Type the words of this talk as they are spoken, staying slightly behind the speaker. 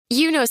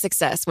You know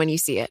success when you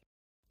see it.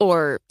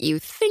 Or you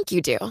think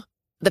you do.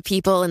 The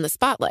people in the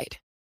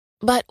spotlight.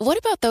 But what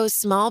about those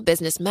small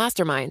business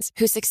masterminds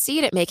who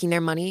succeed at making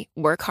their money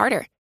work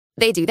harder?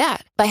 They do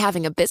that by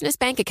having a business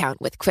bank account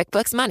with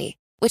QuickBooks Money,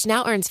 which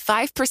now earns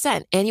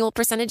 5% annual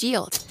percentage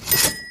yield.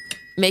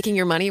 Making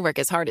your money work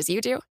as hard as you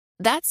do?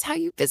 That's how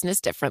you business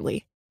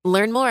differently.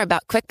 Learn more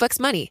about QuickBooks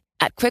Money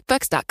at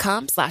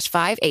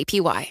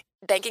quickbooks.com/5APY.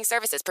 Banking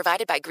services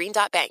provided by Green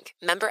Dot Bank.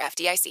 Member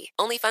FDIC.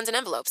 Only funds and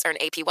envelopes earn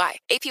APY.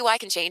 APY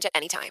can change at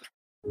any time.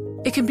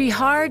 It can be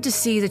hard to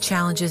see the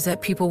challenges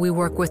that people we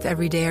work with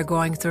every day are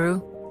going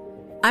through.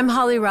 I'm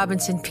Holly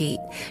Robinson Pete.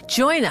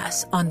 Join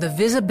us on The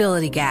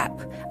Visibility Gap,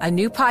 a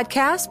new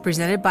podcast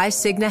presented by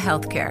Cigna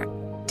Healthcare.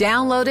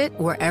 Download it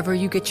wherever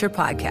you get your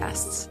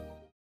podcasts.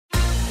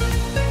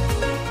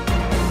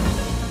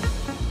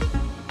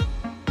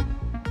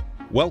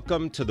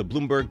 Welcome to the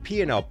Bloomberg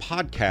P&L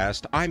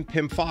podcast. I'm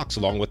Pim Fox,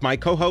 along with my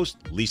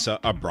co-host, Lisa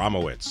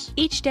Abramowitz.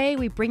 Each day,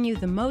 we bring you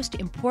the most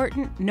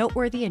important,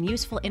 noteworthy, and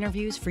useful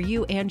interviews for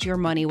you and your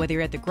money, whether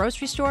you're at the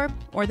grocery store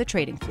or the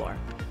trading floor.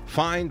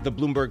 Find the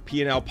Bloomberg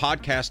P&L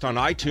podcast on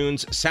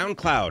iTunes,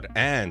 SoundCloud,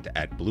 and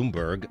at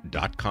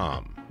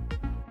Bloomberg.com.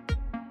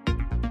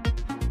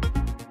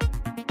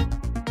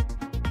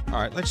 All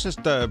right, let's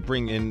just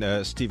bring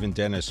in Stephen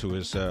Dennis, who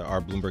is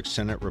our Bloomberg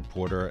Senate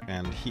reporter,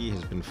 and he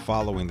has been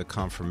following the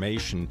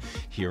confirmation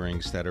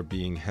hearings that are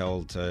being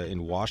held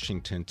in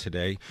Washington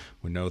today.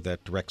 We know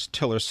that Rex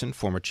Tillerson,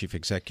 former chief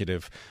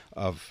executive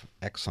of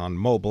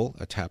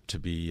ExxonMobil, tapped to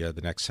be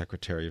the next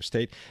Secretary of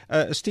State.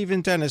 Stephen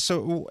Dennis,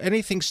 so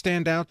anything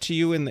stand out to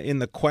you in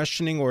the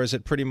questioning, or is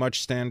it pretty much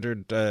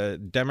standard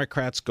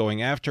Democrats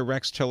going after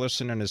Rex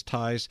Tillerson and his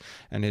ties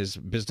and his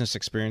business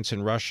experience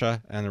in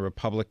Russia, and the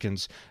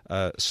Republicans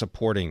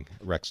supporting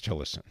Rex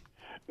Tillerson?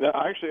 No,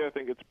 actually, I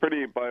think it's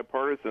pretty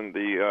bipartisan.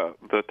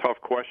 The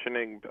tough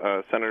questioning,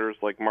 senators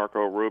like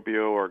Marco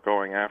Rubio are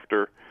going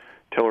after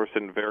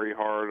Tillerson very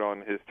hard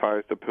on his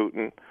ties to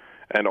Putin,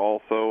 and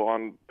also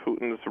on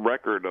Putin's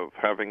record of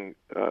having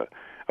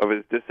of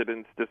his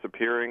dissidents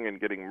disappearing and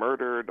getting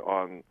murdered,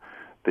 on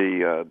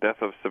the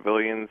death of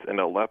civilians in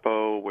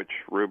Aleppo,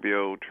 which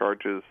Rubio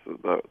charges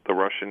the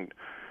Russians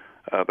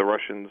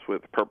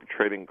with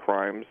perpetrating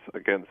crimes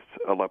against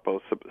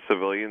Aleppo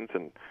civilians.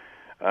 And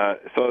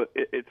so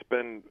it's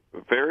been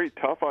very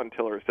tough on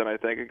Tillerson, I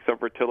think, except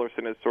for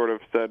Tillerson has sort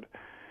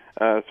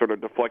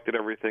of deflected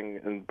everything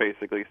and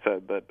basically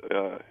said that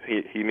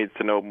he needs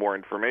to know more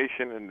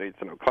information and needs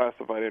to know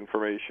classified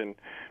information,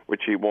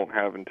 which he won't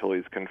have until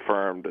he's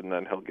confirmed, and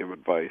then he'll give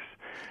advice.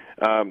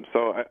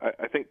 So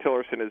I think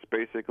Tillerson is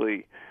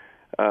basically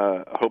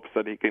hopes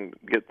that he can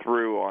get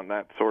through on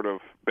that sort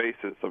of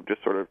basis of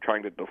just sort of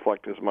trying to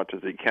deflect as much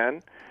as he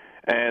can.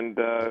 And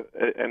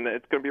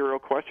it's going to be a real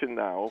question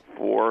now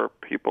for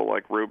people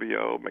like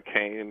Rubio,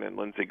 McCain, and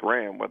Lindsey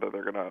Graham whether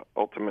they're going to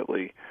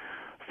ultimately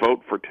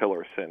vote for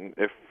Tillerson.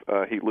 If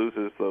he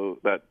loses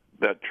that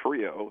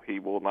trio, he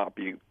will not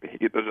be.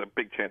 There's a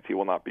big chance he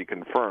will not be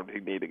confirmed.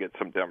 He'd need to get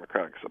some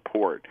Democratic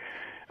support.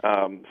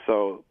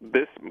 So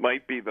this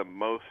might be the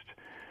most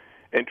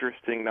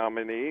interesting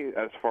nominee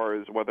as far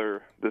as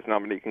whether this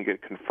nominee can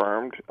get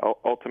confirmed.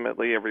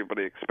 Ultimately,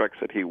 everybody expects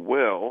that he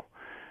will,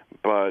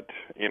 but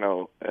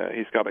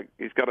he's got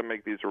to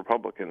make these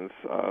Republicans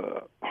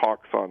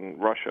hawks on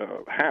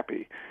Russia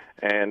happy,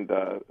 and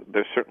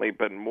there's certainly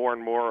been more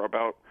and more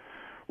about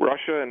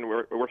Russia, and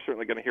we're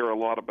certainly going to hear a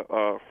lot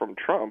from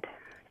Trump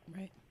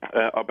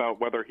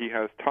about whether he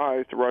has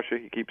ties to Russia.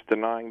 He keeps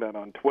denying that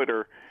on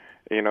Twitter.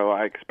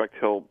 I expect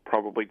he'll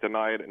probably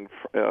deny it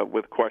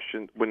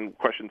when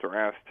questions are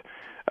asked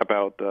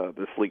about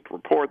this leaked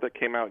report that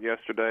came out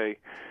yesterday,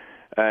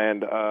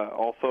 and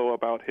also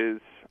about his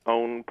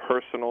own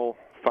personal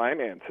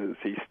finances.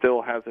 He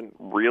still hasn't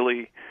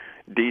really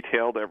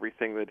detailed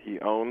everything that he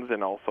owns,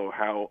 and also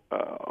how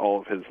all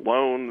of his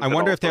loans. I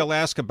wonder if they'll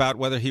ask about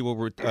whether he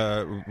will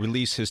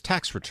release his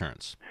tax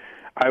returns.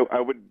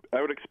 I would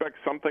expect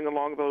something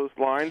along those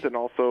lines, and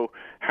also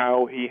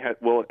how he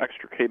will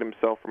extricate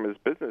himself from his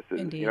businesses.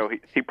 Indeed.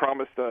 He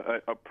promised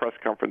a press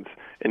conference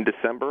in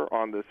December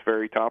on this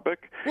very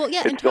topic. Well,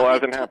 yeah, it still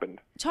hasn't happened.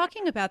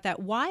 Talking about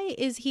that, why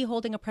is he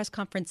holding a press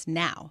conference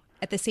now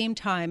at the same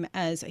time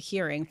as a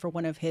hearing for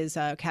one of his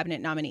cabinet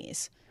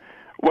nominees?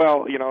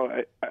 Well,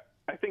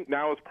 I think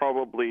now is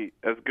probably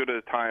as good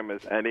a time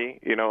as any.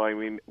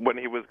 When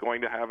he was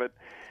going to have it,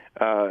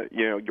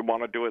 you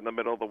want to do it in the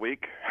middle of the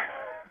week.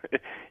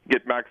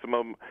 Get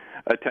maximum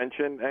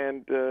attention,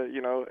 and to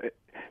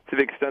the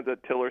extent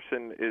that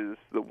Tillerson is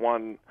the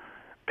one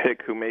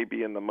pick who may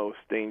be in the most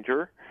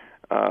danger,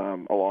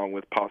 along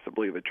with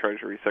possibly the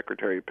Treasury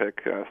Secretary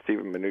pick,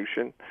 Stephen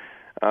Mnuchin,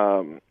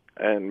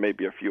 and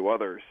maybe a few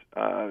others.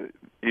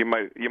 You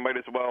might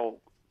as well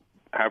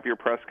have your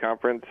press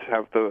conference,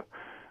 have the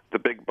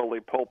big bully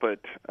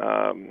pulpit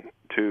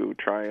to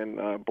try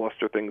and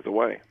bluster things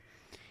away.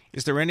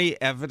 Is there any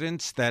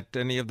evidence that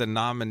any of the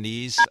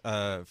nominees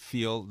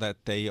feel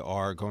that they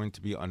are going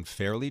to be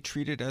unfairly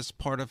treated as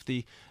part of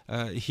the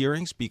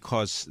hearings?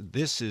 Because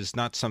this is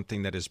not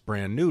something that is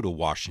brand new to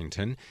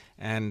Washington,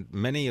 And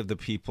many of the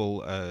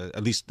people,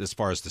 at least as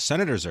far as the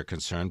senators are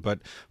concerned, but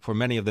for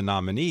many of the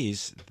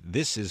nominees,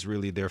 this is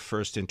really their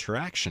first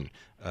interaction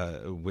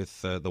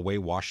with the way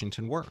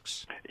Washington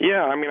works.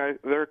 Yeah, I mean,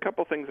 there are a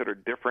couple things that are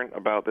different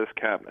about this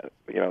cabinet.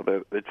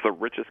 It's the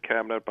richest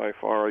cabinet by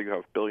far. You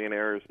have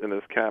billionaires in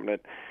this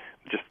cabinet.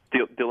 Just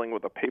dealing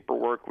with the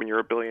paperwork when you're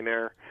a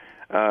billionaire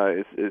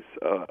is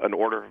an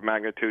order of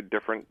magnitude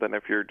different than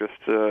if you're just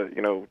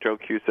Joe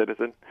Q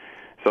citizen.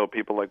 So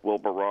people like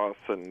Wilbur Ross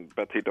and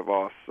Betsy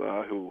DeVos,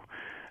 who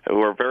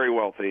are very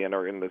wealthy and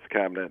are in this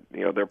cabinet,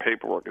 their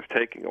paperwork is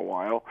taking a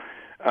while.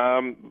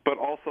 But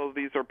also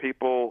these are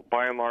people,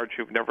 by and large,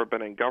 who've never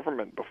been in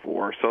government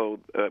before. So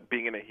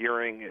being in a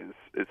hearing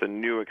is a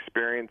new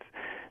experience.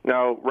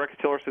 Now, Rex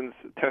Tillerson's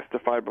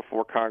testified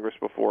before Congress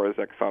before as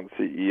Exxon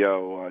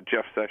CEO.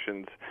 Jeff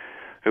Sessions,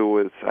 who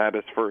was at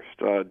his first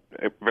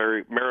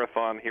very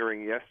marathon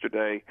hearing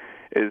yesterday,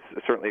 is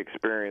certainly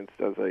experienced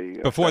as a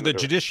before senator. The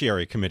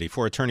Judiciary Committee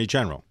for Attorney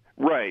General.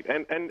 Right,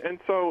 and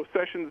so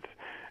Sessions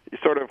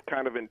sort of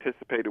kind of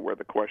anticipated where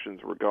the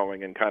questions were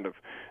going and kind of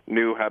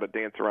knew how to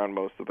dance around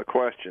most of the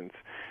questions.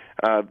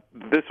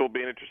 This will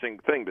be an interesting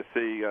thing to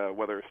see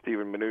whether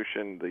Steven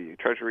Mnuchin, the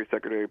Treasury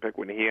Secretary pick,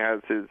 when he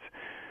has his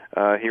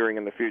hearing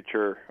in the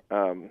future,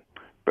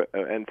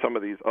 and some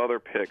of these other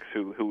picks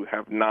who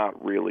have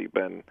not really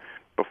been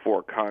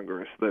before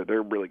Congress,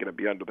 they're really going to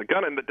be under the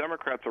gun, and the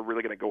Democrats are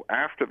really going to go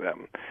after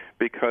them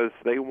because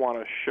they want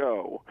to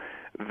show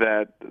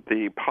that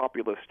the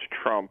populist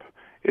Trump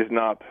is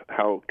not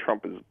how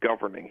Trump is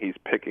governing. He's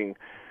picking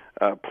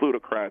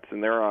plutocrats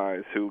in their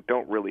eyes who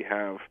don't really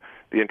have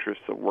the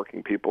interests of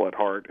working people at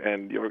heart,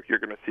 and you're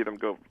going to see them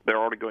go. They're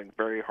already going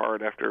very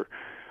hard after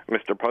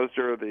Mr.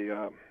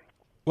 Posner,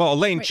 Well,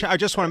 Elaine Chao, I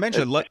just want to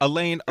mention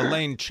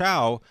Elaine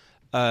Chao,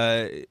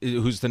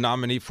 who's the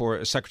nominee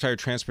for Secretary of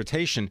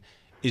Transportation,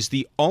 is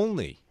the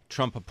only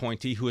Trump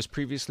appointee who has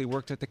previously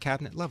worked at the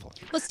cabinet level.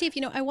 Well, Steve,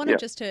 I wanted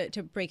just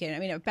to break in. I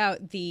mean,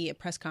 about the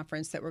press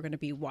conference that we're going to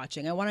be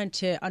watching, I wanted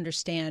to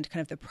understand kind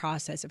of the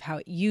process of how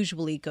it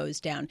usually goes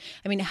down.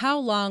 I mean, how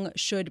long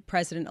should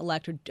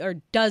President-elect or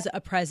does a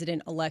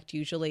President-elect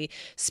usually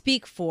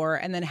speak for,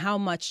 and then how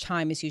much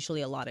time is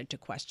usually allotted to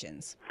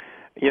questions?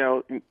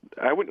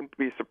 I wouldn't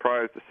be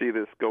surprised to see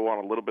this go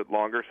on a little bit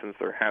longer since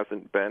there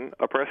hasn't been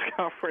a press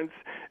conference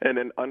in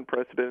an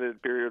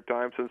unprecedented period of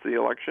time since the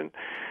election.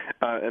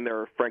 And there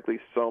are, frankly,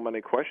 so many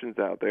questions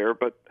out there.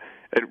 But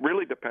it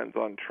really depends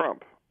on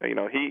Trump.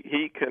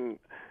 He can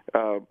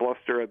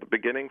bluster at the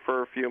beginning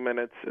for a few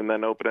minutes and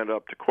then open it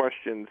up to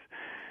questions.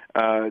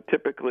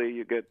 Typically,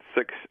 you get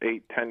 6,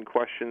 8, 10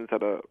 questions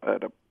at a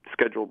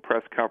scheduled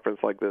press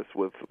conference like this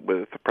with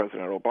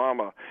President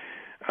Obama.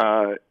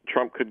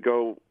 Trump could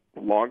go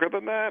longer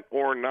than that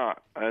or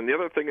not. And the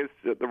other thing is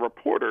that the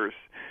reporters,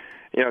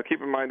 keep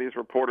in mind these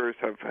reporters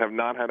have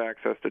not had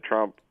access to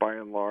Trump by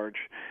and large.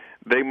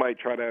 They might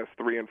try to ask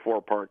 3- and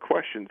 4-part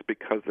questions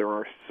because there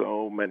are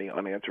so many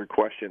unanswered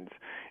questions.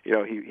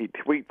 He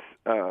tweets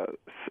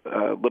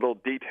little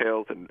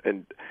details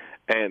and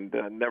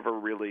never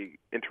really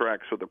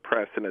interacts with the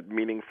press in a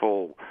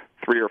meaningful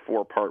 3-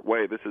 or 4-part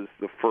way. This is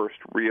the first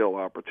real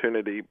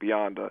opportunity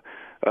beyond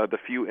the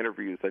few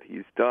interviews that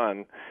he's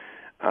done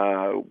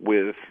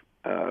with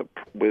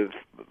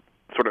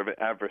sort of an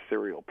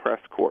adversarial press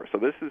corps. So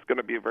this is going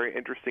to be very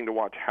interesting to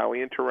watch how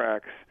he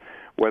interacts,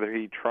 whether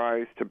he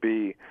tries to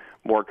be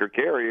more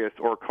gregarious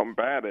or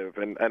combative.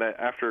 And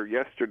after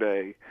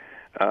yesterday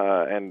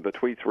and the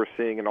tweets we're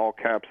seeing in all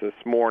caps this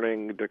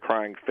morning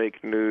decrying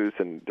fake news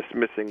and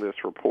dismissing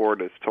this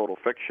report as total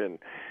fiction,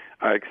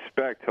 I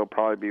expect he'll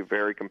probably be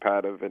very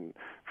combative and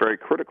very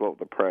critical of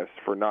the press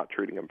for not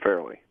treating him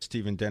fairly.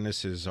 Stephen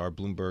Dennis is our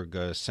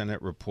Bloomberg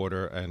Senate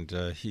reporter, and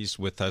he's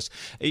with us.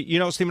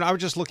 Stephen, I was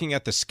just looking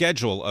at the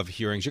schedule of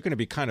hearings. You're going to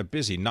be kind of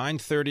busy.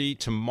 9:30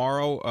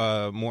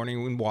 tomorrow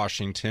morning in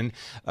Washington.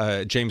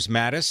 James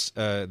Mattis,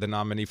 the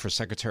nominee for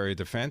Secretary of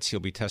Defense, he'll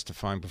be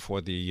testifying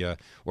before the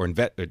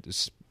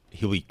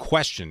he'll be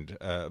questioned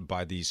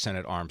by the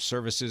Senate Armed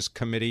Services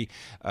Committee.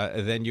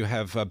 Then you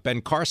have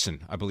Ben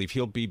Carson. I believe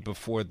he'll be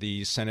before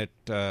the Senate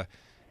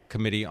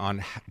Committee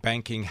on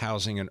Banking,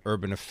 Housing, and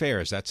Urban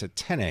Affairs. That's at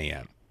 10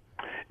 a.m.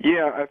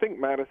 Yeah, I think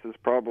Mattis is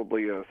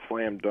probably a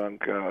slam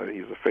dunk.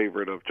 He's a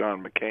favorite of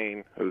John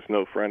McCain, who's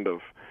no friend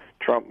of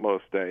Trump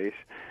most days.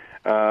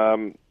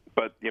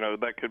 But,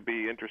 that could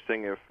be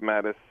interesting if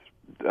Mattis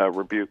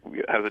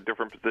has a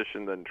different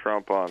position than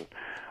Trump on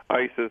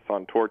ISIS,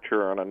 on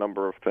torture, on a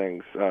number of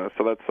things.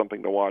 So that's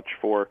something to watch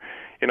for.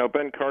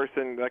 Ben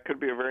Carson, that could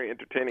be a very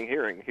entertaining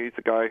hearing. He's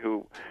a guy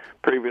who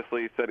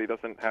previously said he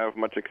doesn't have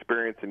much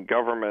experience in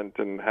government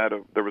and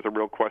there was a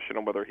real question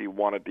on whether he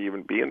wanted to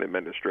even be in the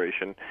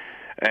administration.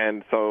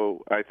 And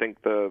so I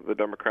think the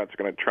Democrats are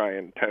going to try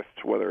and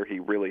test whether he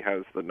really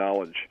has the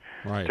knowledge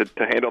to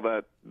handle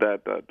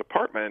that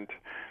department.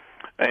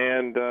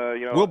 And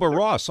Wilbur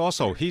Ross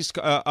also, he's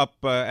up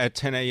at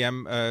 10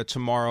 a.m.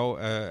 Tomorrow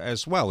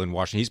as well in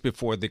Washington. He's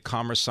before the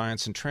Commerce,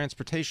 Science, and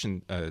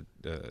Transportation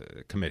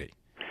Committee.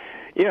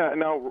 Yeah,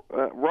 now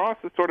Ross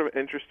is sort of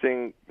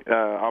interesting,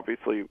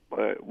 obviously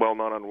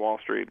well-known on Wall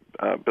Street,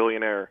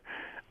 billionaire.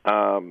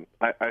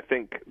 I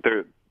think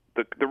the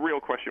real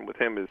question with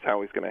him is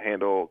how he's going to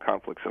handle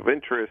conflicts of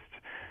interest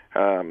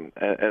and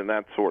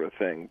that sort of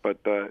thing. But,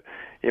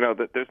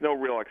 there's no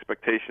real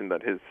expectation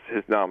that his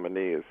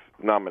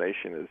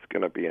nomination is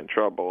going to be in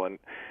trouble. And,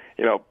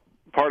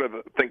 part of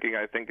the thinking,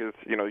 I think, is,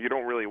 you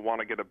don't really want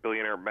to get a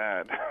billionaire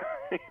mad.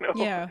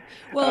 Yeah.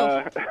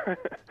 Well.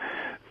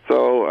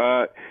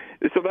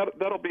 So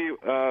that'll be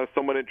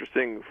somewhat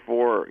interesting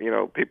for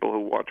people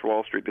who watch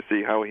Wall Street to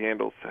see how he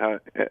handles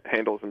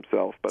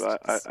himself.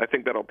 But I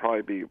think that'll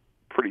probably be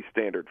pretty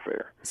standard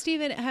fare.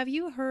 Stephen, have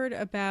you heard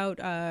about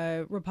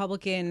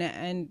Republican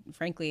and,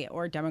 frankly,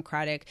 or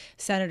Democratic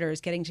senators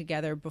getting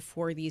together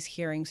before these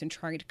hearings and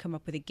trying to come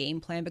up with a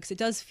game plan? Because it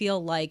does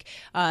feel like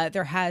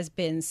there has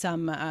been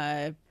some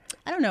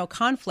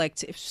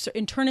conflict,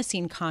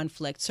 internecine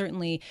conflict,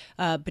 certainly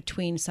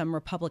between some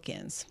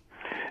Republicans.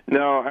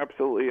 No,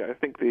 absolutely. I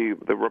think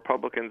the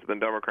Republicans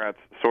and the Democrats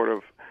sort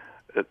of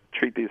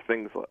treat these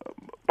things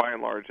by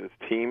and large as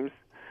teams,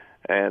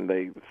 and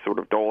they sort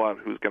of dole out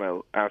who's going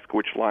to ask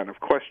which line of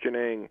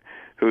questioning,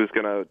 who's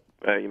going to,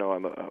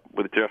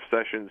 with Jeff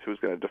Sessions, who's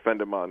going to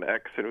defend him on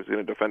X and who's going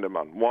to defend him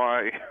on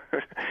Y.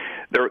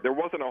 There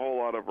wasn't a whole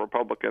lot of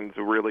Republicans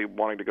really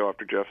wanting to go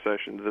after Jeff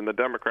Sessions, and the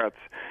Democrats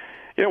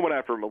went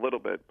after him a little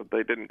bit, but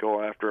they didn't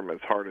go after him as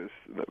hard as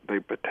they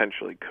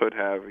potentially could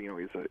have.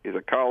 He's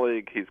a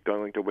colleague. He's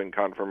going to win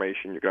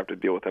confirmation. You're going to have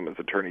to deal with him as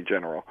Attorney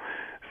General.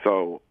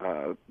 So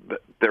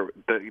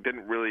they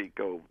didn't really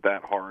go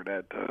that hard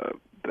at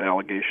the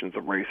allegations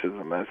of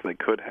racism as they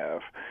could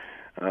have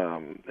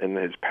in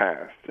his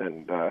past.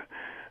 And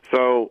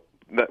so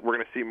that we're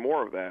going to see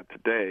more of that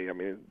today. I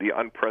mean, the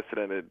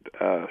unprecedented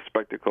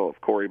spectacle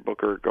of Cory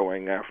Booker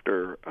going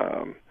after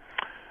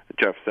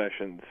Jeff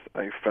Sessions,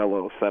 a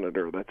fellow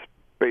senator, that's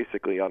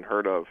basically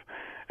unheard of,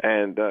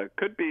 and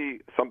could be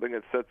something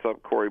that sets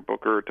up Cory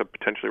Booker to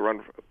potentially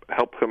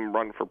help him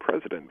run for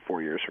president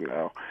 4 years from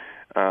now.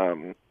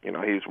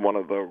 He's one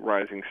of the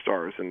rising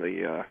stars in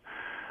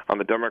on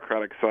the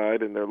Democratic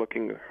side, and they're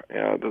looking.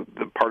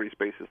 The party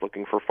space is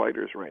looking for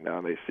fighters right now,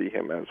 and they see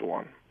him as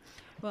one.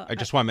 Well, I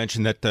just want to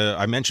mention that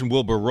I mentioned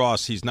Wilbur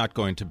Ross. He's not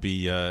going to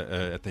be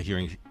at the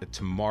hearing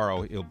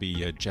tomorrow. It'll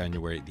be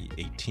January the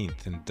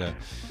 18th. And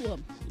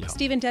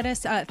Stephen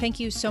Dennis, thank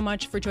you so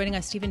much for joining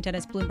us. Stephen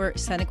Dennis, Bloomberg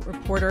Senate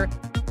reporter.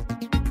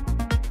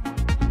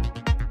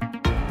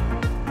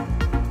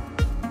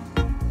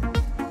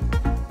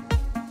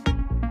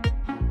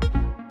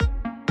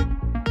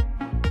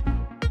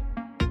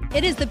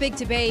 It is the big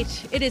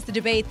debate. It is the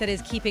debate that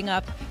is keeping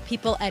up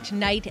people at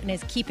night and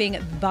is keeping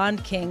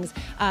bond kings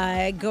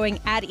going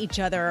at each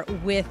other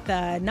with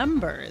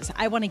numbers.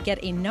 I want to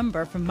get a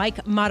number from Mike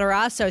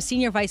Matarazzo,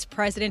 Senior Vice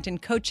President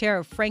and Co-Chair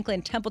of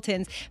Franklin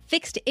Templeton's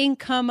Fixed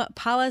Income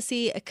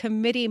Policy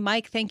Committee.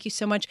 Mike, thank you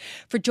so much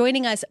for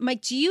joining us.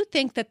 Mike, do you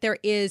think that there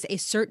is a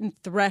certain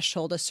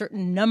threshold, a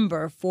certain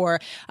number for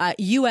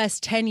U.S.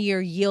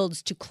 10-year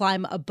yields to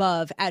climb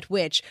above at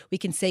which we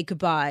can say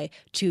goodbye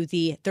to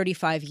the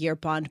 35-year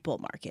bond bull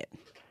market?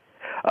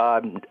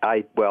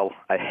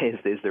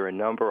 Is there a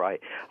number? I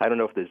don't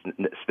know if there's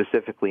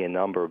specifically a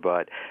number,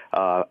 but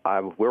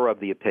we're of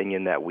the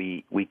opinion that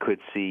we could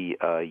see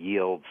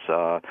yields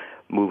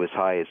move as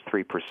high as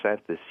 3%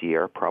 this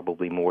year,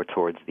 probably more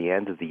towards the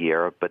end of the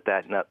year. But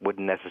that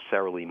wouldn't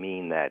necessarily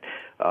mean that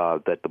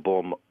the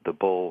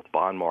bull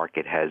bond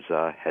market has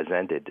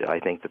ended. I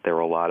think that there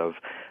are a lot of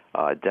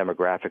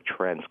demographic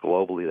trends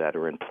globally that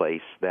are in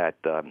place that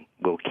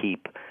will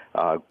keep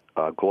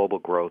global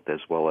growth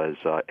as well as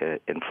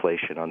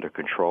inflation under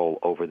control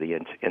over the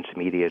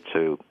intermediate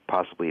to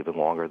possibly even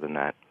longer than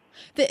that.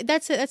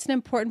 That's an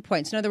important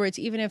point. So in other words,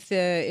 even if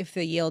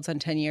the yields on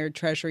 10-year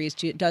Treasuries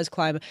do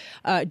climb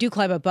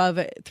above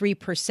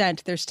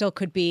 3%, there still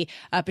could be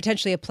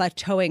potentially a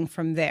plateauing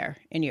from there,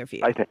 in your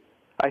view.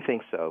 I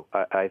think so.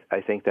 I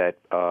think that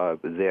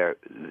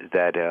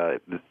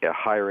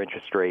higher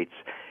interest rates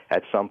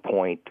at some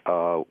point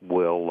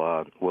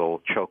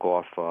will choke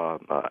off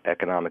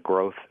economic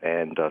growth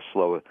and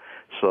slow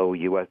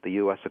the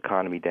U.S.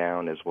 economy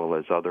down as well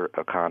as other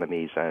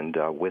economies, and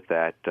with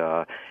that,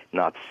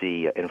 not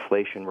see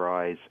inflation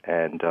rise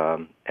and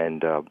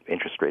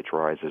interest rates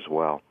rise as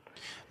well.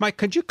 Mike,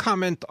 could you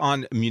comment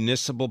on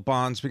municipal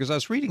bonds? Because I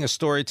was reading a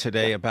story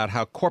today about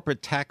how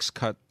corporate tax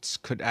cuts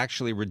could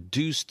actually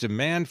reduce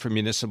demand for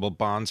municipal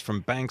bonds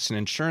from banks and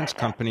insurance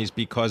companies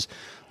because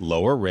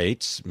lower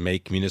rates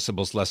make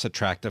municipals less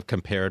attractive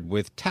compared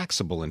with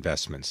taxable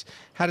investments.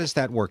 How does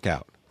that work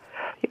out?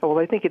 Yeah, well,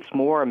 I think it's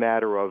more a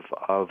matter of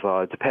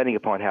depending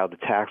upon how the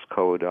tax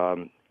code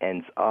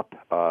ends up,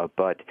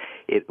 but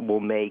it will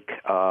make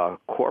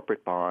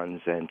corporate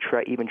bonds and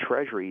even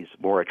treasuries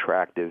more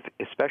attractive,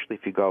 especially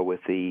if you go with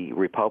the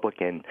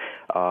Republican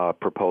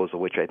proposal,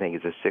 which I think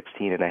is a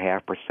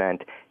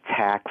 16.5%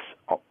 tax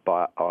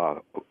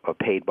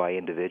paid by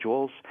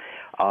individuals.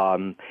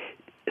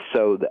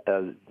 So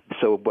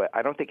But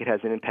I don't think it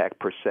has an impact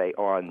per se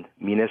on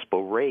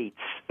municipal rates,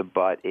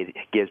 but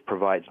it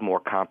provides more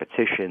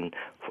competition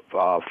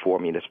for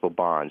municipal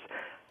bonds.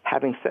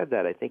 Having said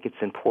that, I think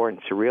it's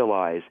important to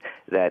realize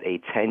that a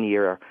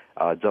 10-year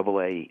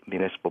AA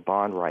municipal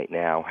bond right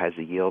now has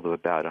a yield of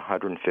about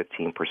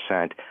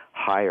 115%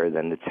 higher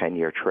than the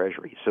 10-year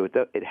Treasury. So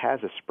it has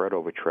a spread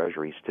over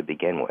Treasuries to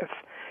begin with.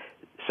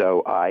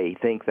 So I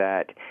think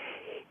that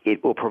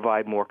it will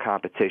provide more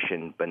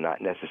competition, but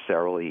not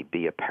necessarily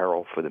be a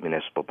peril for the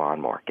municipal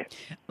bond market.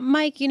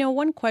 Mike,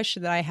 one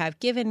question that I have,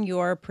 given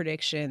your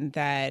prediction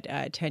that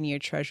 10-year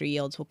Treasury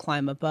yields will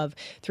climb above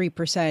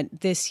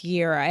 3% this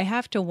year, I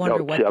have to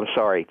wonder I'm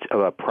sorry,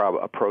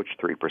 approach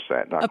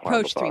 3%, not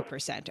approach climb above.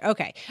 3%.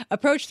 Okay,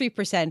 approach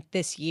 3%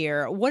 this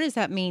year. What does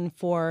that mean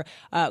for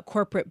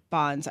corporate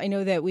bonds? I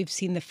know that we've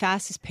seen the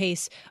fastest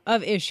pace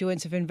of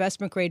issuance of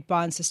investment-grade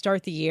bonds to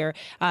start the year,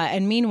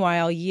 and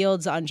meanwhile,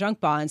 yields on junk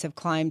bonds have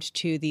climbed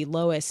to the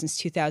lowest since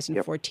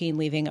 2014,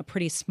 leaving a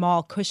pretty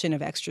small cushion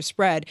of extra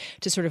spread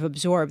to sort of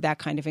absorb that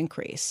kind of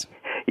increase.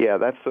 Yeah,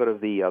 that's sort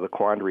of the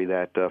quandary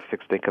that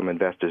fixed income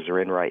investors are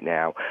in right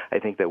now. I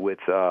think that with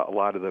a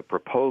lot of the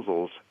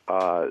proposals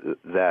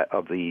that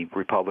of the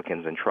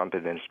Republicans and Trump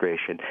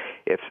administration,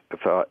 if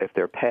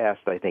they're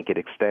passed, I think it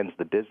extends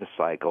the business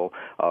cycle,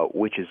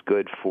 which is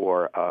good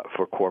for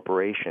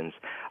corporations.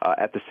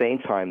 At the same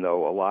time,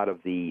 though, a lot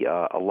of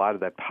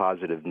that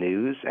positive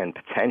news, and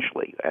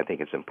potentially, I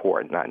think it's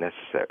important.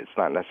 It's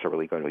not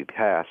necessarily going to be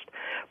passed,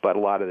 but a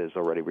lot of it is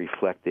already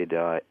reflected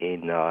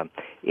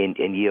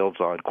in yields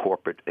on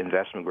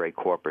investment-grade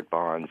corporate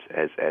bonds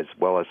as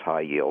well as high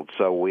yield.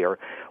 So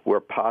we're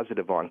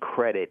positive on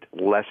credit,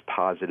 less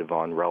positive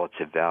on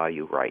relative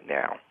value right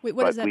now. Wait,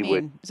 what does that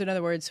mean? So in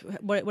other words,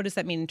 what does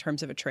that mean in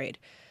terms of a trade?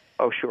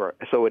 Oh, sure.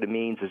 So what it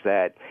means is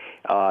that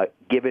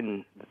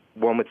given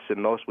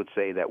most would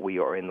say that we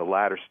are in the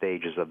latter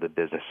stages of the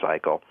business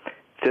cycle,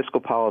 fiscal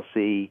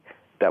policy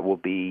that will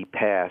be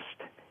passed,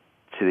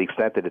 to the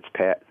extent that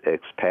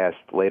it's passed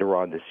later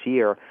on this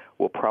year,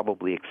 will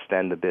probably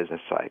extend the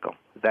business cycle.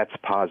 That's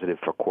positive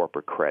for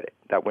corporate credit,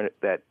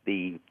 that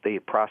the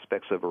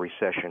prospects of a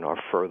recession are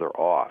further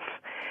off.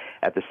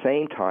 At the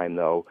same time,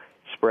 though,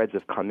 spreads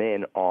have come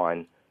in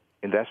on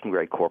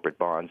investment-grade corporate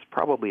bonds,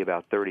 probably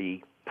about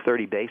 30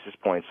 basis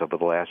points over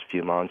the last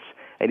few months,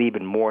 and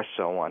even more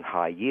so on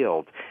high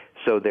yield.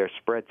 So their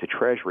spread to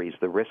Treasuries,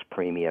 the risk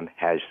premium,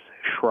 has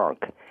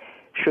shrunk.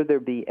 Should there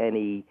be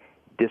any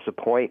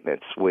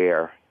disappointments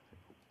where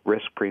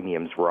risk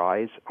premiums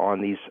rise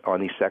on these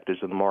sectors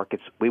of the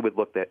markets, we would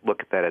look at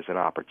that as an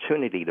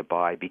opportunity to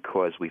buy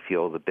because we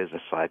feel the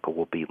business cycle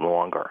will be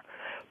longer.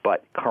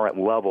 But current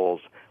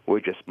levels,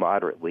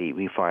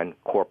 we find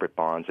corporate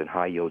bonds and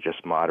high yield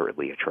just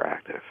moderately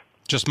attractive.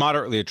 Just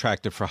moderately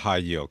attractive for high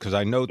yield, because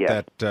I note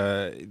that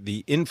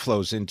the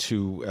inflows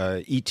into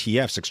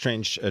ETFs,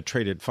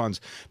 exchange-traded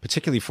funds,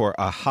 particularly for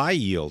a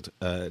high-yield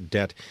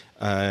debt,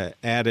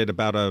 added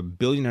about $1.25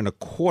 billion.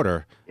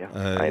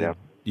 I know.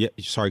 Yeah,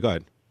 sorry, go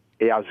ahead.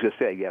 Yeah, I was going to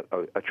say,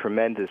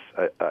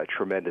 a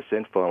tremendous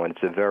inflow, and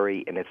it's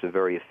a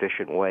very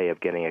efficient way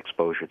of getting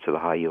exposure to the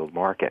high-yield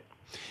market.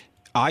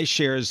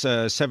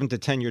 iShares 7 to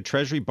 10-year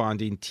Treasury bond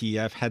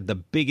ETF had the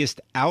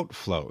biggest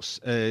outflows.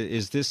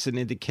 Is this an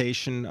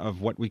indication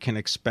of what we can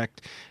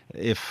expect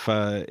if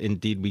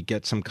indeed we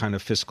get some kind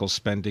of fiscal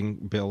spending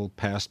bill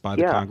passed by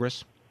the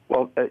Congress?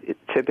 Well,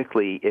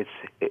 typically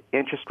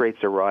interest rates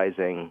are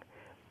rising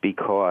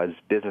because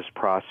business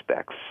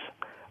prospects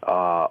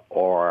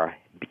are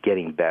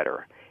getting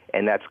better.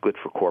 And that's good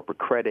for corporate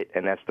credit,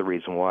 and that's the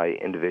reason why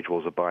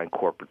individuals are buying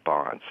corporate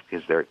bonds,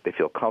 because they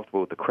feel comfortable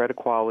with the credit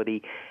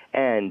quality.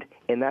 And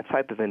in that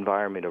type of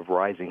environment of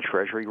rising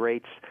Treasury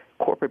rates,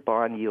 corporate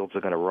bond yields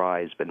are going to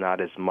rise, but not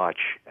as much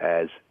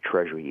as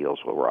Treasury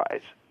yields will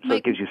rise. So Mike,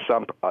 it gives you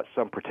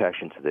some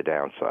protection to the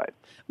downside.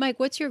 Mike,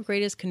 what's your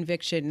greatest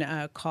conviction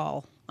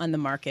call on the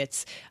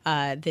markets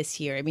this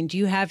year? I mean, do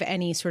you have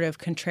any sort of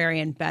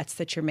contrarian bets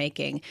that you're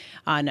making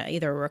on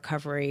either a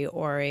recovery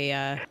or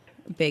a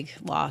big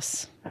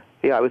loss?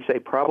 Yeah, I would say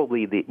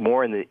probably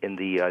more in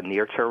the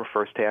near term,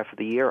 first half of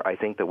the year. I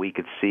think that we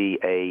could see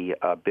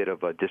a bit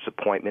of a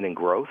disappointment in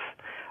growth,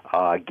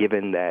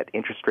 given that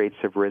interest rates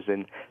have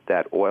risen,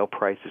 that oil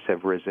prices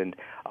have risen,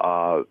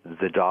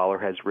 the dollar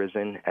has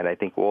risen, and I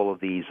think all of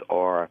these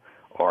are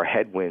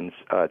headwinds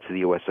to the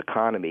U.S.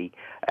 economy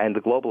and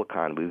the global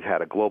economy. We've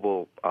had a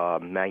global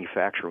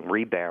manufacturing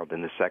rebound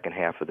in the second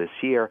half of this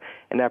year,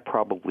 and that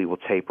probably will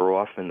taper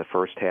off in the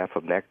first half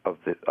of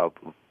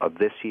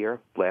this year,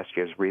 last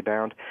year's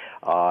rebound.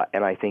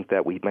 And I think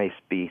that we may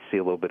see a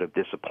little bit of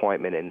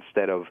disappointment.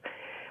 Instead of,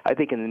 I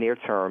think in the near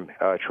term,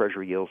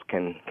 Treasury yields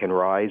can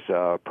rise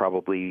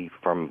probably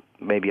from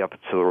maybe up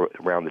to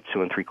around the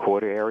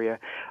 2.75 area.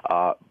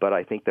 But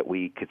I think that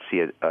we could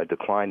see a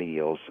decline in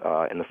yields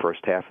in the first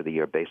half of the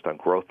year based on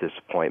growth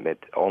disappointment,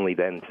 only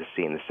then to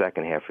see in the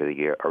second half of the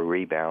year a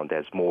rebound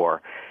as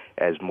more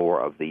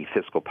of the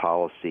fiscal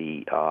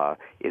policy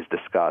is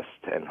discussed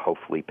and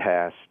hopefully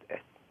passed,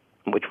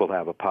 which will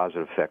have a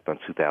positive effect on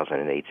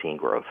 2018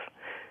 growth.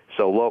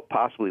 So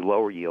possibly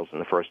lower yields in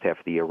the first half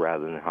of the year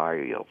rather than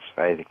higher yields.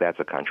 I think that's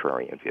a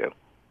contrarian view.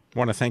 I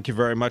want to thank you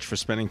very much for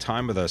spending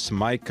time with us.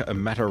 Mike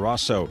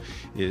Matarazzo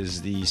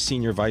is the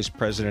Senior Vice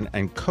President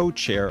and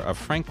Co-Chair of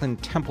Franklin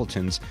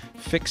Templeton's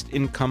Fixed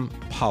Income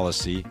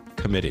Policy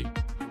Committee.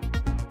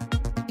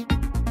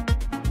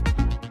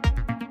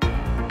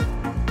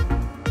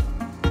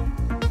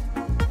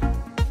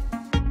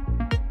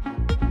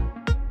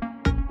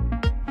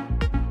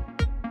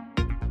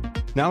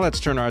 Now let's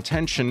turn our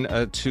attention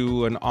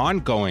to an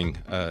ongoing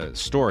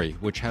story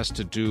which has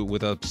to do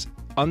with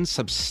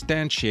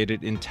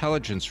unsubstantiated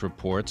intelligence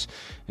reports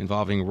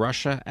involving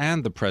Russia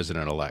and the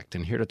president-elect.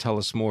 And here to tell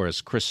us more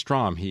is Chris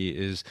Strom. He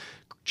is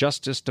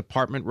Justice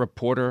Department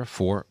reporter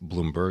for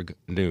Bloomberg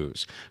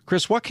News.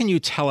 Chris, what can you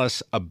tell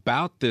us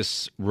about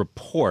this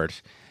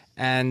report?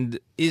 And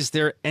is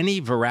there any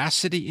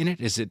veracity in it?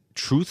 Is it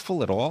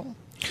truthful at all?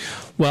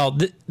 Well,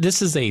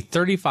 this is a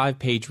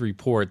 35-page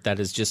report that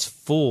is just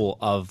full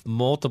of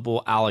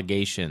multiple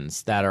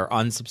allegations that are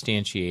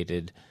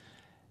unsubstantiated.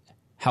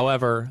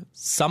 However,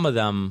 some of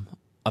them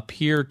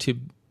appear to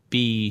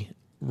be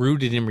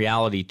rooted in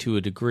reality to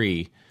a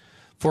degree.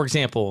 For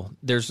example,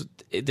 there's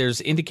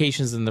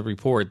indications in the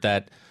report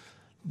that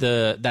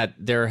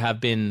there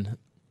have been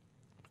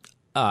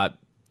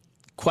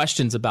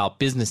questions about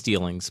business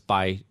dealings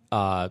by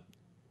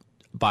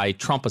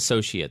Trump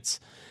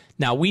associates.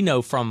 Now, we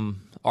know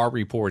from our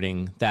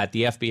reporting that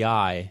the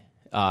FBI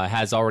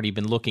has already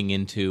been looking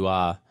into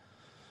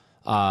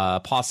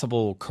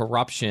possible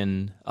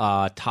corruption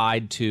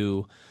tied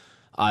to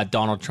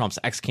Donald Trump's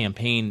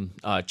ex-campaign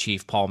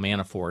chief, Paul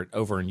Manafort,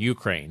 over in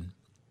Ukraine.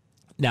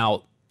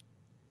 Now,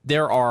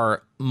 there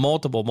are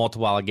multiple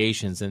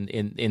allegations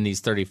in these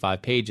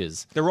 35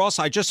 pages. There are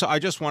also, I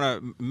just want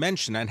to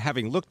mention, and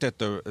having looked at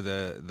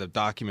the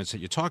documents that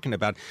you're talking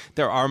about,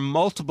 there are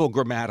multiple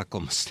grammatical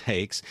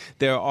mistakes.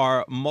 There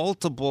are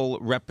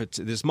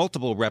there's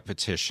multiple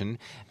repetition.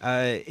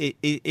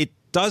 It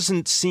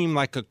doesn't seem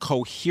like a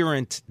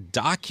coherent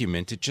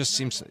document. It just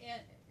seems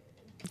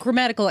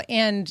grammatical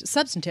and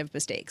substantive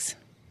mistakes.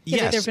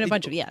 Yes, there have been a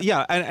bunch of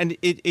and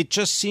it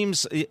just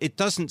seems it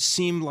doesn't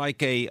seem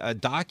like a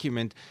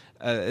document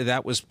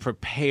that was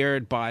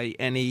prepared by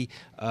any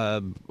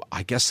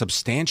I guess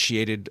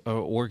substantiated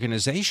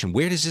organization.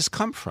 Where does this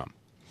come from?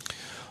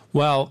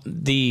 Well,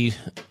 the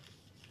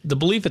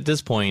belief at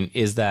this point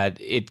is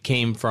that it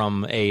came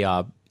from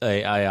a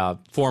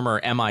former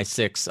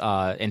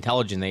MI6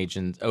 intelligence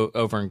agent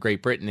over in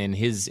Great Britain, and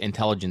his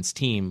intelligence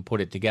team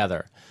put it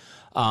together.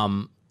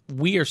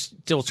 We are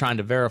still trying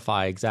to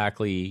verify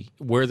exactly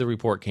where the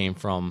report came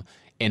from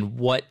and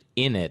what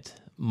in it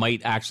might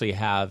actually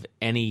have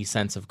any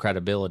sense of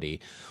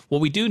credibility.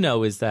 What we do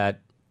know is that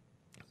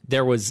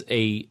there was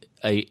a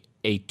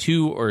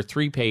 2 or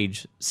 3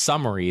 page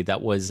summary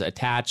that was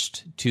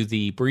attached to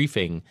the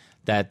briefing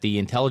that the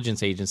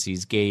intelligence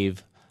agencies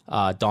gave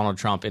Donald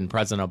Trump and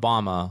President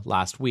Obama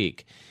last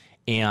week.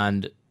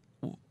 And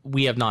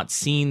we have not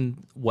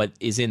seen what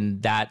is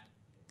in that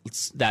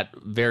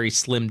very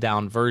slimmed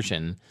down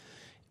version,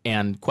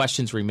 and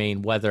questions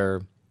remain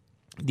whether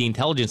the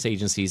intelligence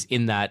agencies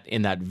in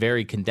that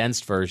very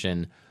condensed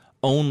version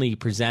only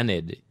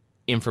presented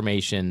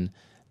information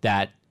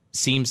that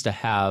seems to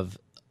have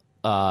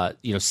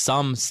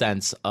some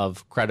sense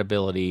of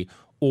credibility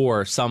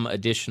or some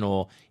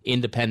additional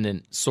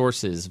independent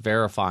sources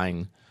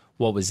verifying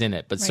what was in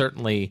it. But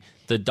certainly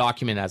the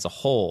document as a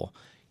whole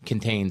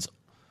contains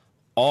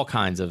all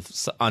kinds of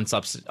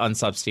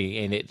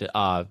unsubstantiated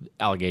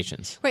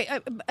allegations. Right.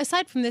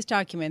 Aside from this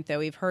document, though,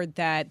 we've heard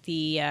that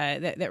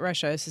that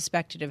Russia is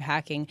suspected of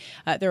hacking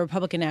the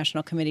Republican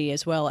National Committee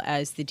as well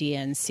as the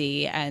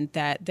DNC, and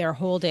that they're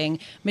holding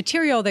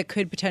material that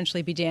could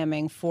potentially be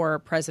damning for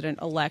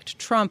President-elect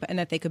Trump, and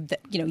that they could,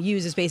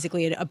 use as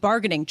basically a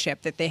bargaining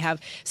chip, that they have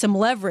some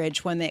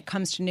leverage when it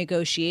comes to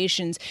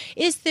negotiations.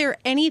 Is there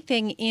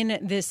anything in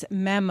this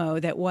memo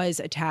that was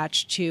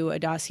attached to a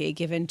dossier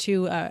given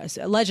to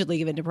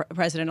allegedly given to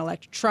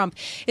President-elect Trump?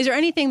 Is there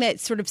anything that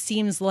sort of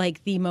seems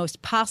like the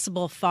most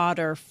possible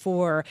fodder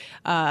for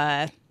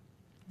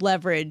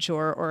leverage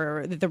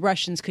or that the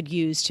Russians could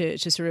use to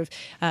sort of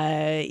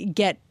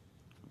get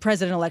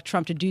President-elect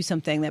Trump to do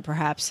something that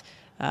perhaps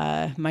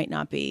might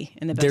not be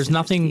in the best interest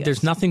of the US?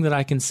 There's nothing that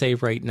I can say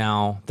right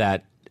now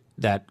that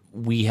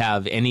we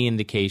have any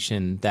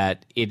indication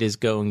that it is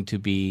going to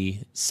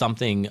be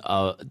something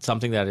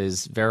that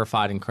is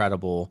verified and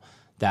credible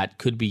that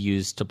could be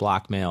used to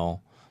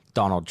blackmail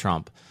Donald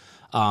Trump.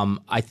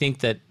 I think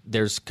that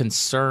there's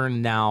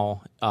concern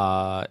now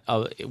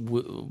among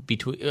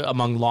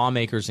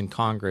lawmakers in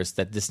Congress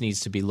that this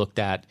needs to be looked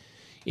at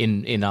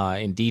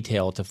in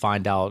detail to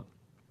find out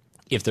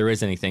if there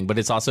is anything. But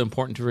it's also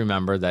important to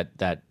remember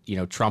that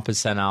Trump has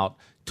sent out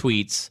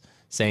tweets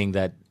saying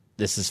that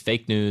this is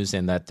fake news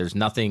and that there's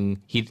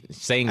nothing. He's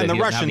saying that the he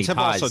doesn't Russians have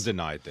have any ties. also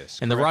denied this.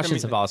 And the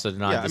Russians have also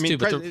denied this too.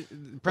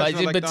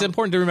 But it's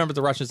important to remember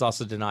the Russians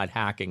also denied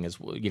hacking as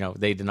well.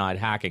 They denied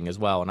hacking as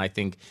well. And I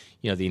think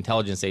the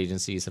intelligence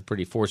agencies have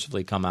pretty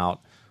forcibly come out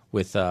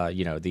with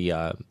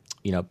the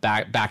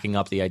backing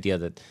up the idea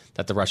that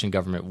the Russian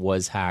government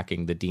was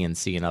hacking the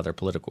DNC and other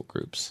political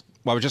groups.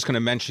 Well, I was just going to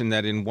mention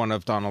that in one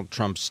of Donald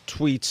Trump's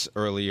tweets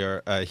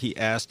earlier, he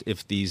asked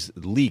if these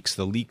leaks,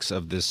 the leaks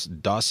of this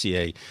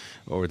dossier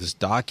or this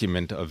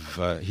document of,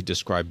 he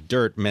described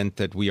dirt, meant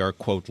that we are,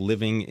 quote,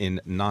 living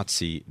in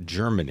Nazi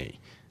Germany.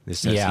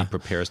 This as he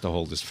prepares to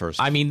hold his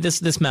first. I mean,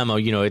 this memo,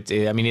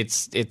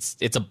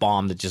 it's a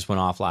bomb that just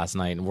went off last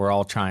night, and we're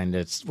all kind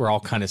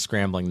of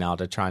scrambling now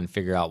to try and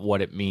figure out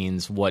what it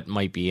means, what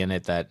might be in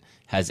it that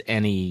has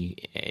any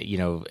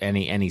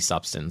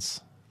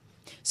substance.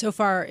 So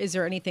far, is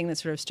there anything that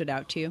sort of stood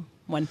out to you?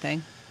 One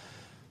thing?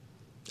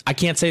 I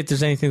can't say if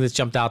there's anything that's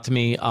jumped out to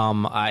me.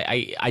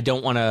 I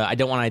don't want to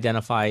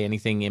identify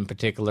anything in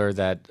particular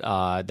that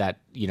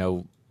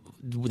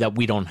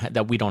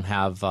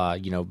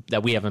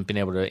we haven't been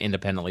able to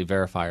independently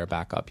verify or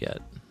back up yet.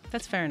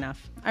 That's fair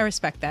enough. I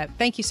respect that.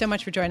 Thank you so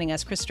much for joining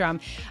us. Chris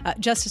Strom,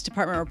 Justice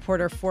Department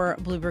reporter for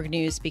Bloomberg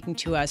News, speaking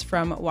to us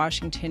from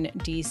Washington,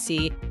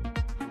 D.C.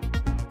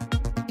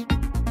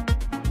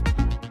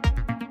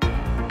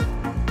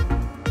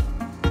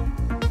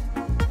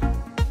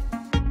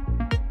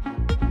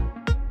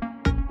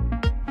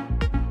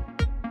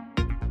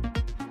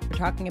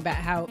 Talking about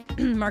how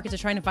markets are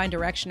trying to find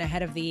direction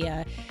ahead of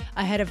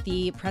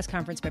the press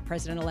conference by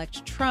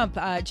President-elect Trump.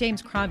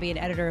 James Crombie, an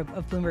editor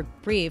of Bloomberg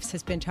Briefs,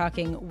 has been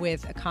talking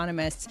with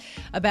economists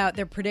about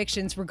their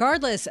predictions,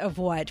 regardless of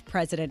what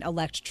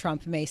President-elect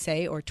Trump may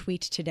say or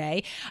tweet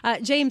today.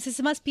 James,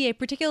 this must be a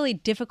particularly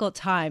difficult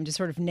time to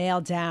sort of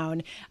nail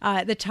down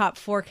the top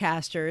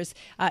forecasters,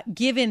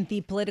 given the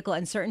political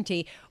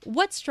uncertainty.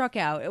 What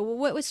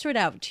stood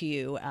out to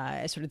you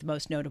as sort of the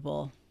most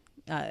notable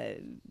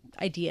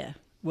idea?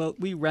 Well,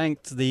 we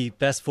ranked the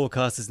best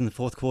forecasters in the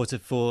fourth quarter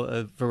for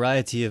a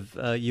variety of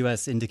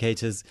U.S.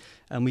 indicators,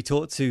 and we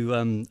talked to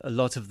a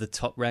lot of the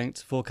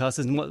top-ranked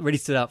forecasters. And what really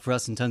stood out for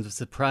us in terms of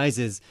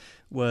surprises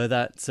were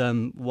that,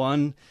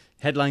 one,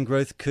 headline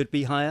growth could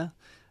be higher,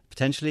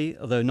 potentially,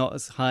 although not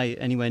as high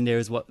anywhere near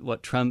as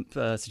what Trump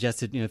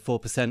suggested,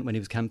 4% when he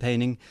was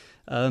campaigning.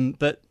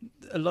 But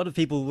a lot of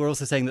people were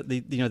also saying that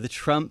the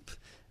Trump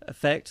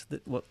effect,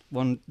 that what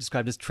one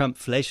described as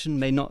Trumpflation,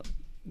 may not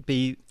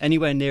be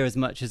anywhere near as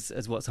much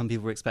as what some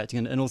people were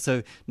expecting, and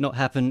also not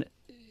happen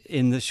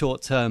in the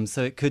short term.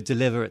 So it could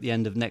deliver at the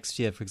end of next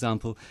year, for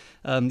example.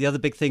 The other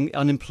big thing,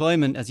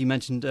 unemployment, as you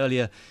mentioned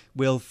earlier,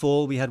 will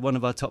fall. We had one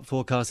of our top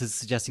forecasters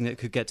suggesting that it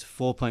could get to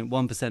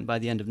 4.1% by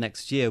the end of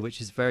next year,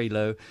 which is very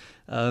low.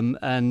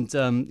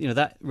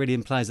 That really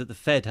implies that the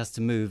Fed has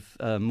to move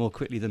more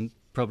quickly than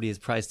probably is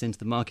priced into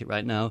the market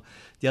right now.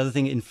 The other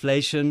thing,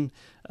 inflation,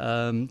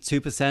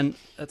 2%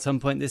 at some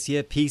point this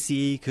year.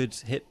 PCE could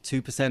hit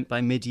 2%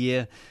 by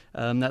mid-year.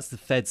 That's the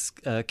Fed's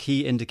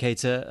key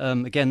indicator.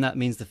 Again, that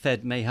means the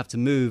Fed may have to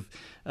move.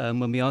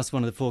 When we asked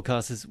one of the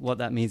forecasters what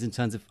that means in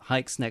terms of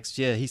hikes next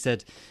year, he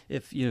said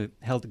if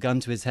held a gun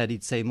to his head,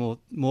 he'd say more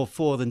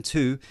 4 than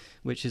 2,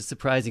 which is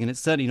surprising, and it's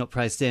certainly not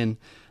priced in.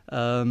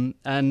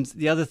 And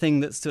the other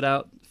thing that stood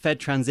out, Fed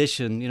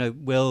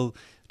transition, will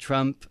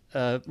Trump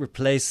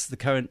replace the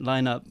current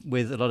lineup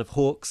with a lot of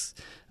hawks?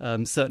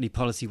 Certainly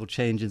policy will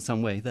change in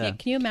some way there. Yeah,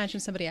 can you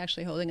imagine somebody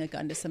actually holding a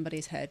gun to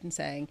somebody's head and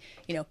saying,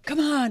 come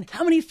on,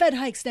 how many Fed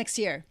hikes next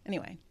year?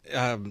 Anyway.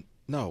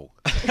 No,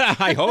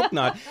 I hope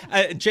not.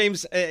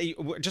 James,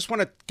 just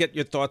want to get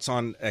your thoughts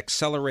on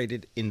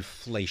accelerated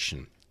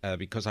inflation.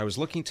 Because I was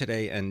looking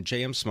today and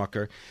J.M.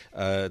 Smucker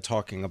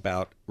talking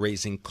about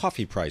raising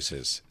coffee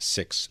prices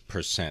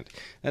 6%.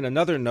 And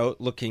another note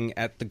looking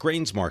at the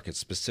grains market,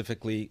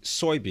 specifically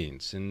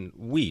soybeans and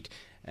wheat,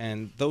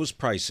 and those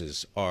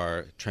prices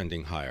are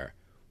trending higher.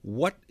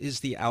 What is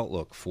the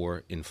outlook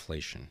for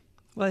inflation?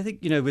 Well, I think,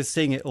 we're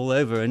seeing it all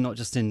over, and not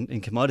just in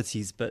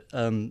commodities, but,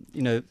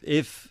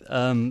 if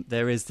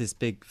there is this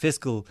big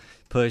fiscal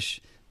push,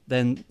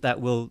 then that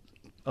will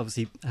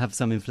obviously have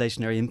some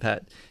inflationary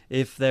impact.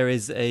 If there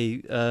is a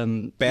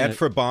bad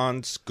for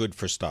bonds, good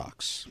for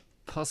stocks,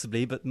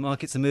 possibly, but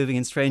markets are moving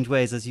in strange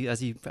ways, as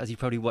you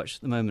probably watch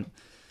at the moment.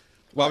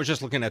 Well, I was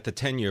just looking at the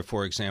 10-year,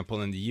 for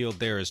example, and the yield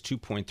there is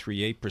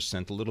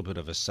 2.38%, a little bit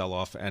of a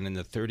sell-off, and in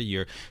the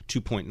 30-year,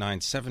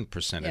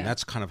 2.97%. Yeah. And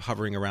that's kind of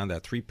hovering around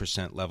that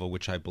 3% level,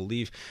 which I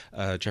believe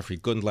Jeffrey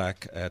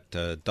Gundlach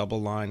at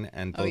Double Line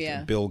and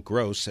both Bill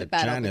Gross at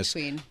Janus,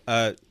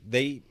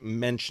 they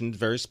mentioned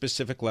very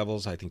specific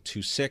levels, I think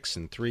 2.6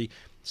 and 3,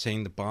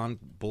 saying the bond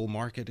bull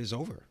market is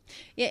over.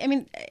 Yeah, I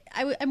mean,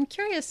 I'm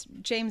curious,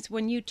 James,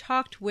 when you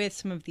talked with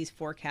some of these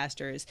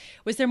forecasters,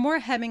 was there more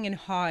hemming and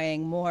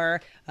hawing,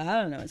 more, I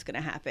don't know what's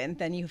going to happen,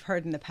 than you've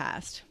heard in the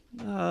past?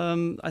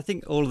 I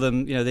think all of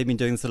them, they've been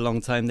doing this a long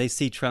time. They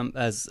see Trump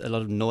as a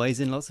lot of noise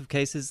in lots of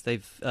cases.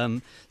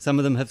 Some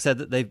of them have said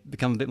that they've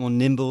become a bit more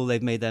nimble.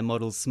 They've made their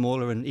models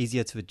smaller and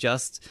easier to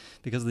adjust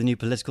because of the new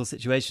political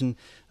situation.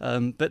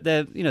 But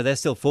they're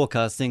still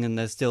forecasting, and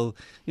they're still,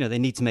 they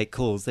need to make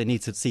calls. They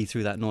need to see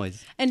through that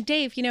noise. And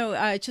Dave,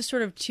 just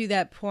sort of to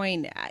that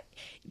point,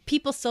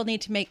 people still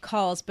need to make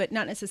calls, but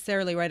not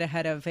necessarily right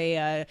ahead of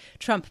a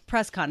Trump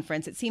press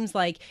conference. It seems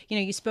like,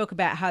 you spoke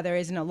about how there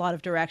isn't a lot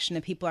of direction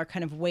and people are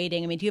kind of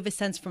waiting. I mean, do you have a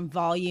sense from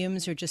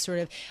volumes or just sort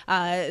of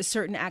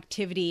certain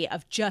activity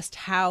of just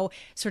how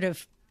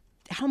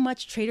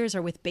much traders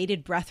are with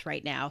bated breath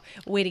right now,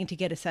 waiting to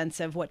get a sense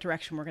of what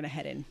direction we're going to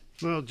head in?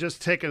 Well,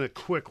 just taking a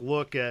quick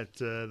look at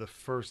the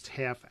first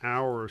half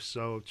hour or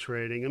so of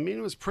trading, I mean,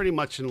 it was pretty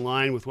much in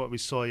line with what we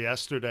saw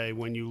yesterday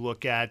when you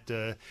look at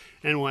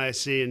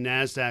NYSE and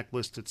NASDAQ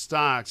listed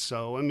stocks.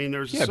 So, I mean,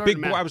 there's a certain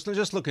amount. I was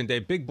just looking,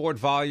 Dave. Big board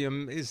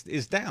volume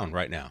is down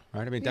right now,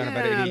 right? I mean, down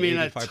about 80, I mean,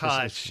 85%. A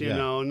touch,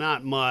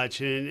 not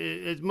much. And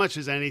as much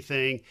as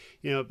anything,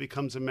 it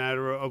becomes a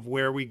matter of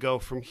where we go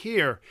from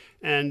here.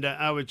 And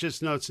I would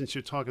just note, since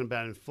you're talking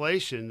about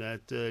inflation,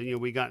 that,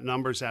 we got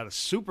numbers out of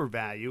Super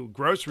Value,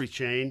 grocery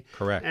chain.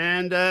 Correct.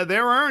 And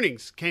their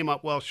earnings came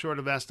up well short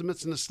of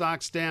estimates, and the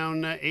stock's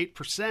down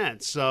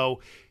 8%.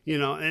 So,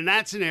 and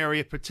that's an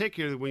area,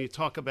 particularly when you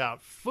talk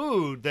about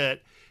food,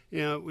 that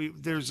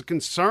there's a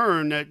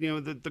concern that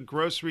the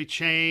grocery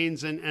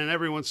chains and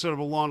everyone sort of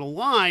along the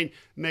line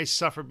may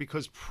suffer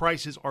because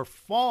prices are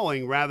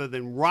falling rather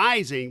than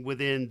rising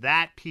within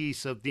that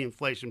piece of the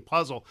inflation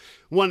puzzle.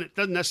 One that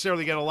doesn't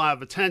necessarily get a lot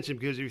of attention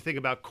because if you think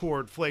about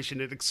core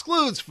inflation, it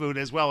excludes food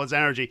as well as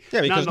energy.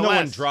 Yeah, because no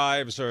one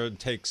drives or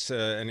takes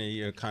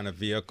any kind of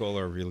vehicle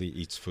or really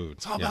eats food.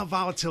 It's all about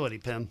volatility,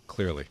 Pim.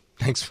 Clearly.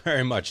 Thanks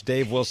very much.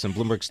 Dave Wilson,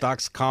 Bloomberg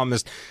Stocks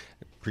columnist.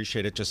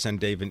 Appreciate it. Just send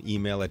Dave an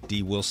email at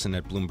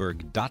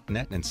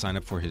dwilson@bloomberg.net and sign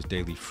up for his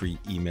daily free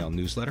email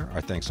newsletter.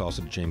 Our thanks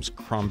also to James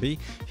Crombie.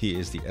 He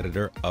is the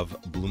editor of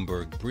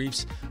Bloomberg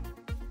Briefs.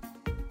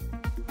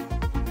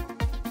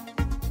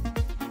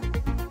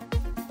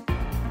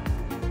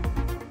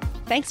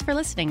 Thanks for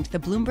listening to the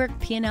Bloomberg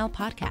P&L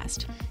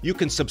podcast. You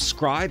can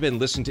subscribe and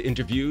listen to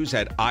interviews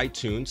at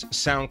iTunes,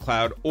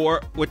 SoundCloud,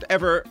 or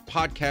whatever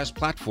podcast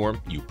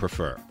platform you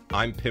prefer.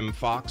 I'm Pim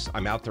Fox.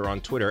 I'm out there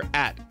on Twitter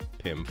at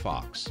Pim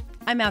Fox.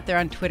 I'm out there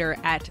on Twitter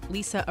at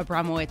Lisa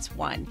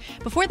Abramowitz1.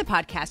 Before the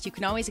podcast, you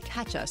can always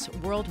catch us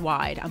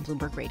worldwide on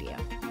Bloomberg Radio.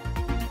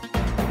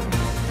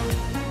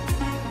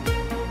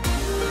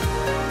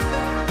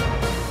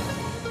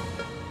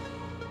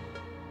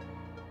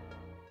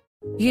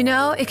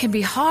 It can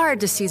be hard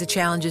to see the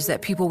challenges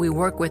that people we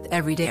work with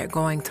every day are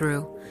going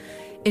through.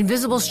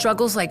 Invisible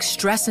struggles like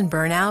stress and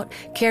burnout,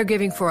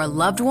 caregiving for a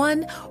loved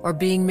one, or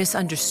being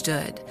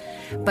misunderstood.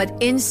 But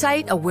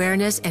insight,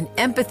 awareness, and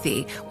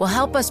empathy will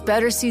help us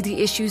better see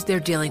the issues they're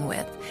dealing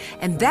with.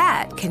 And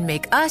that can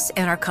make us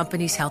and our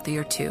companies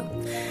healthier too.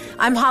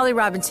 I'm Holly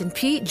Robinson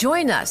Peete.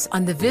 Join us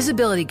on The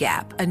Visibility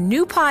Gap, a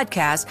new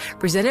podcast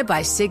presented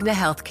by Cigna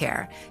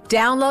Healthcare.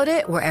 Download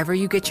it wherever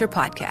you get your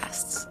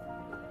podcasts.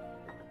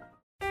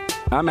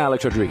 I'm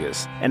Alex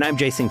Rodriguez. And I'm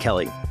Jason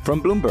Kelly.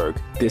 From Bloomberg,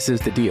 this is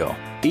The Deal.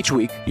 Each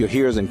week, you'll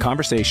hear us in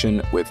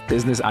conversation with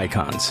business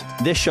icons.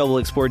 This show will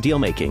explore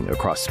deal-making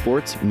across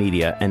sports,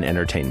 media, and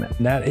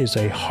entertainment. That is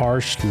a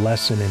harsh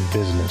lesson in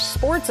business.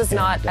 Sports is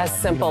not as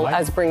simple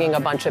as bringing a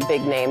bunch of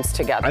big names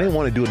together. I didn't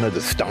want to do another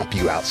stomp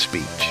you out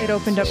speech. It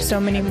opened up so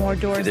many more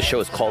doors. The show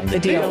is called The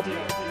Deal.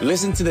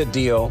 Listen to The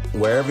Deal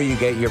wherever you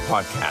get your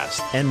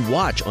podcast. And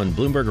watch on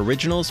Bloomberg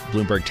Originals,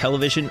 Bloomberg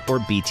Television, or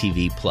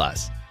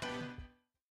BTV+.